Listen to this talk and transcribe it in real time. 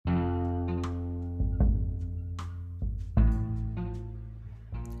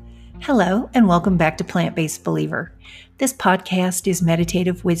Hello, and welcome back to Plant Based Believer. This podcast is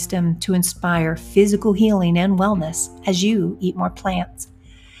meditative wisdom to inspire physical healing and wellness as you eat more plants.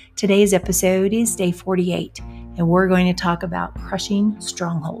 Today's episode is day 48, and we're going to talk about crushing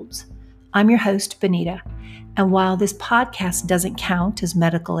strongholds. I'm your host, Benita, and while this podcast doesn't count as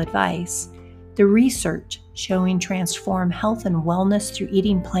medical advice, the research showing transform health and wellness through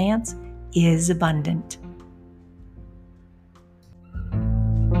eating plants is abundant.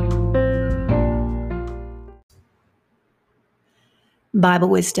 Bible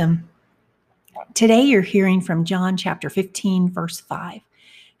wisdom. Today you're hearing from John chapter 15, verse 5.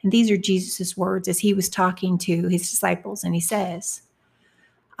 And these are Jesus' words as he was talking to his disciples. And he says,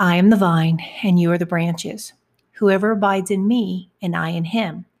 I am the vine, and you are the branches. Whoever abides in me, and I in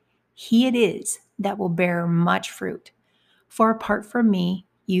him, he it is that will bear much fruit. For apart from me,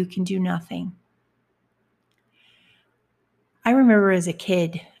 you can do nothing. I remember as a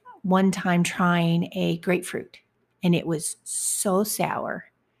kid one time trying a grapefruit, and it was so sour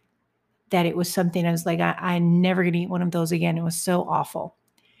that it was something I was like, I'm never going to eat one of those again. It was so awful.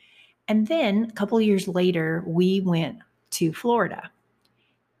 And then a couple of years later, we went to Florida.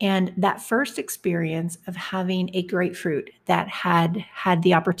 And that first experience of having a grapefruit that had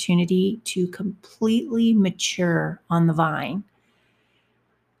the opportunity to completely mature on the vine,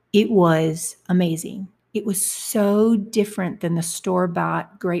 it was amazing. It was so different than the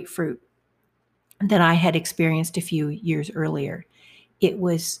store-bought grapefruit that I had experienced a few years earlier. It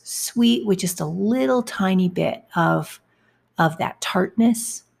was sweet with just a little tiny bit of that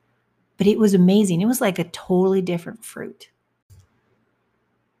tartness, but it was amazing. It was like a totally different fruit.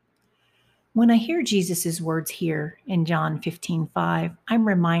 When I hear Jesus' words here in John 15:5, I'm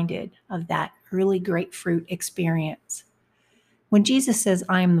reminded of that early grapefruit experience. When Jesus says,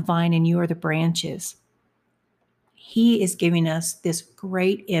 I am the vine and you are the branches, he is giving us this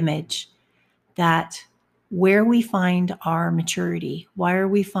great image that where we find our maturity, where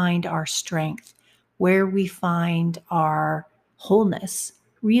we find our strength, where we find our wholeness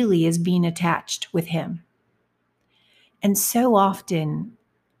really is being attached with him. And so often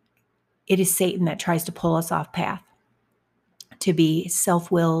it is Satan that tries to pull us off path, to be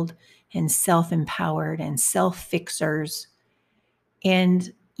self-willed and self-empowered and self-fixers.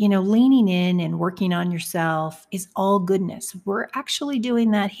 And, leaning in and working on yourself is all goodness. We're actually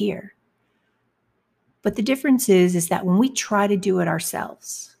doing that here. But the difference is that when we try to do it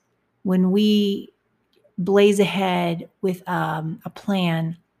ourselves, when we blaze ahead with a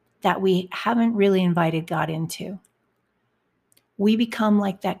plan that we haven't really invited God into, we become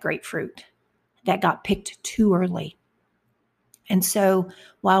like that grapefruit that got picked too early. And so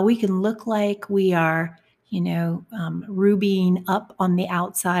while we can look like we are, rubying up on the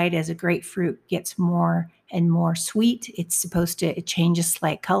outside as a grapefruit gets more and more sweet, it changes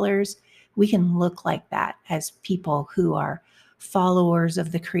slight colors. We can look like that as people who are followers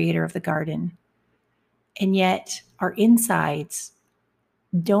of the creator of the garden. And yet our insides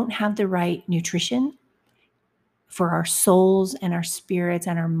don't have the right nutrition for our souls and our spirits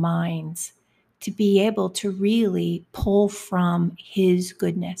and our minds to be able to really pull from his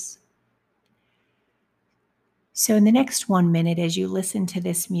goodness. So in the next 1 minute, as you listen to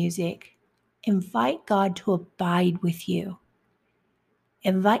this music, invite God to abide with you.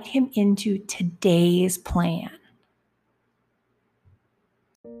 Invite him into today's plan.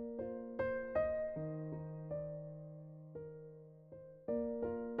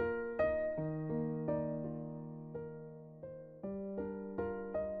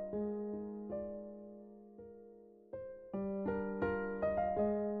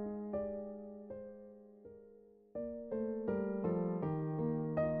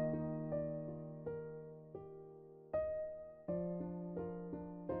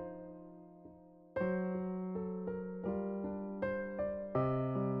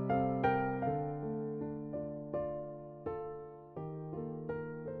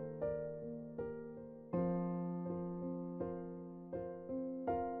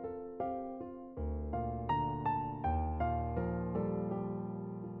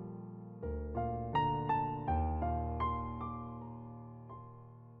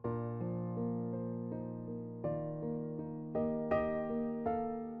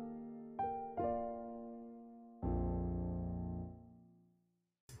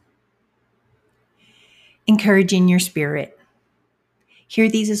 Encouraging your spirit. Hear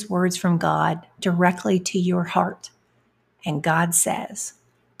these as words from God directly to your heart. And God says,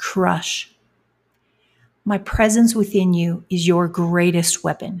 crush. My presence within you is your greatest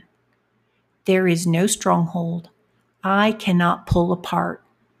weapon. There is no stronghold I cannot pull apart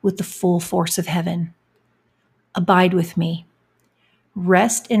with the full force of heaven. Abide with me.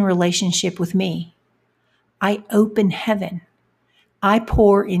 Rest in relationship with me. I open heaven. I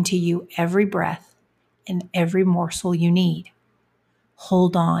pour into you every breath and every morsel you need.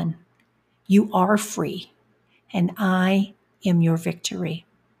 Hold on. You are free, and I am your victory.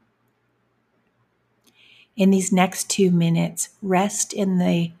 In these next 2 minutes, rest in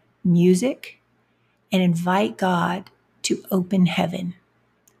the music and invite God to open heaven.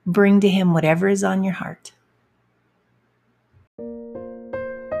 Bring to Him whatever is on your heart.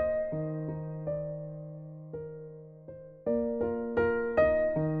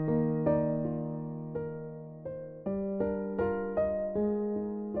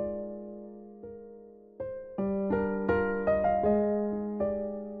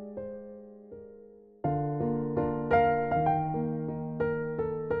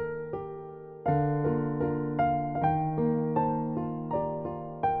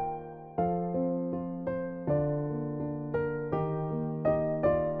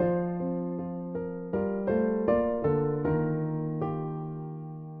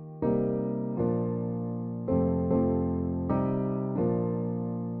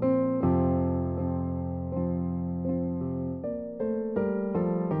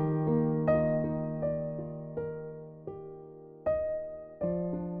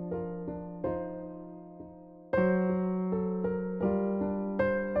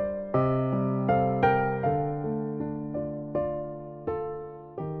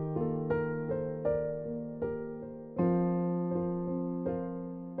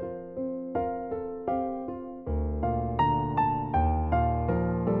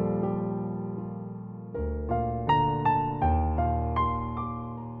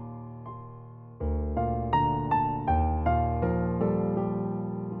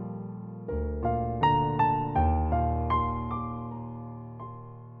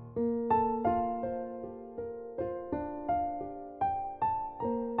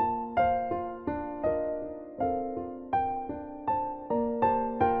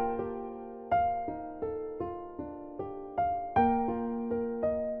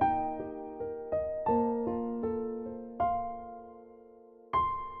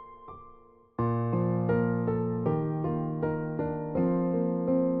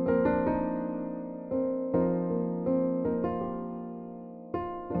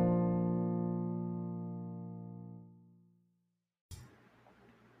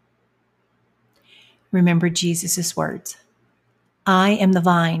 Remember Jesus' words. I am the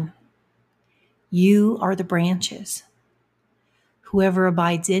vine. You are the branches. Whoever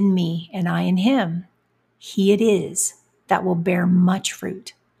abides in me and I in him, he it is that will bear much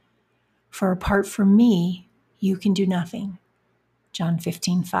fruit. For apart from me, you can do nothing. John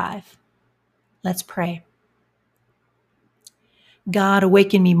 15:5. Let's pray. God,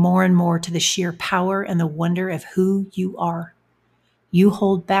 awaken me more and more to the sheer power and the wonder of who you are. You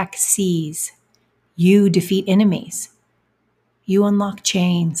hold back seas. You defeat enemies. You unlock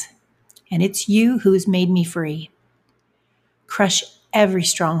chains. And it's you who has made me free. Crush every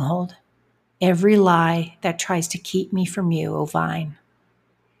stronghold, every lie that tries to keep me from you, O vine.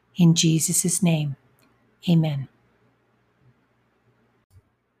 In Jesus' name, amen.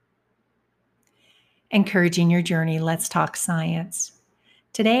 Encouraging your journey, let's talk science.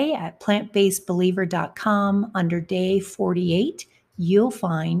 Today at plantbasedbeliever.com under day 48, you'll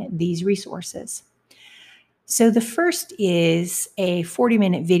find these resources. So the first is a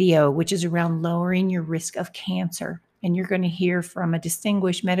 40-minute video, which is around lowering your risk of cancer. And you're going to hear from a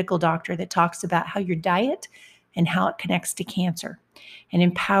distinguished medical doctor that talks about how your diet and how it connects to cancer and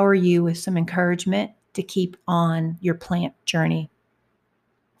empower you with some encouragement to keep on your plant journey.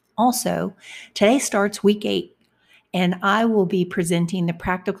 Also, today starts week 8, and I will be presenting the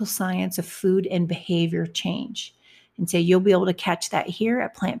practical science of food and behavior change. And so you'll be able to catch that here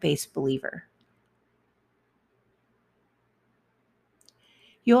at Plant-Based Believer.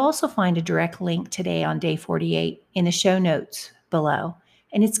 You'll also find a direct link today on day 48 in the show notes below,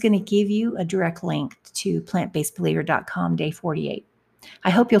 and it's going to give you a direct link to plantbasedbeliever.com day 48.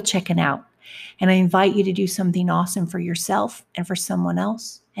 I hope you'll check it out, and I invite you to do something awesome for yourself and for someone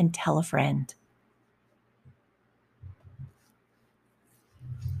else, and tell a friend.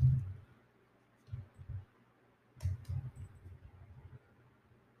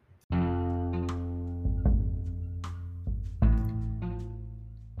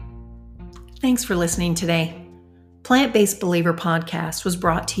 Thanks for listening today. Plant-Based Believer podcast was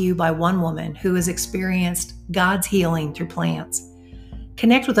brought to you by one woman who has experienced God's healing through plants.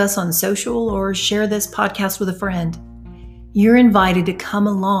 Connect with us on social or share this podcast with a friend. You're invited to come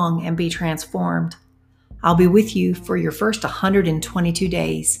along and be transformed. I'll be with you for your first 122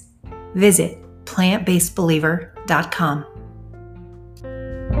 days. Visit plantbasedbeliever.com.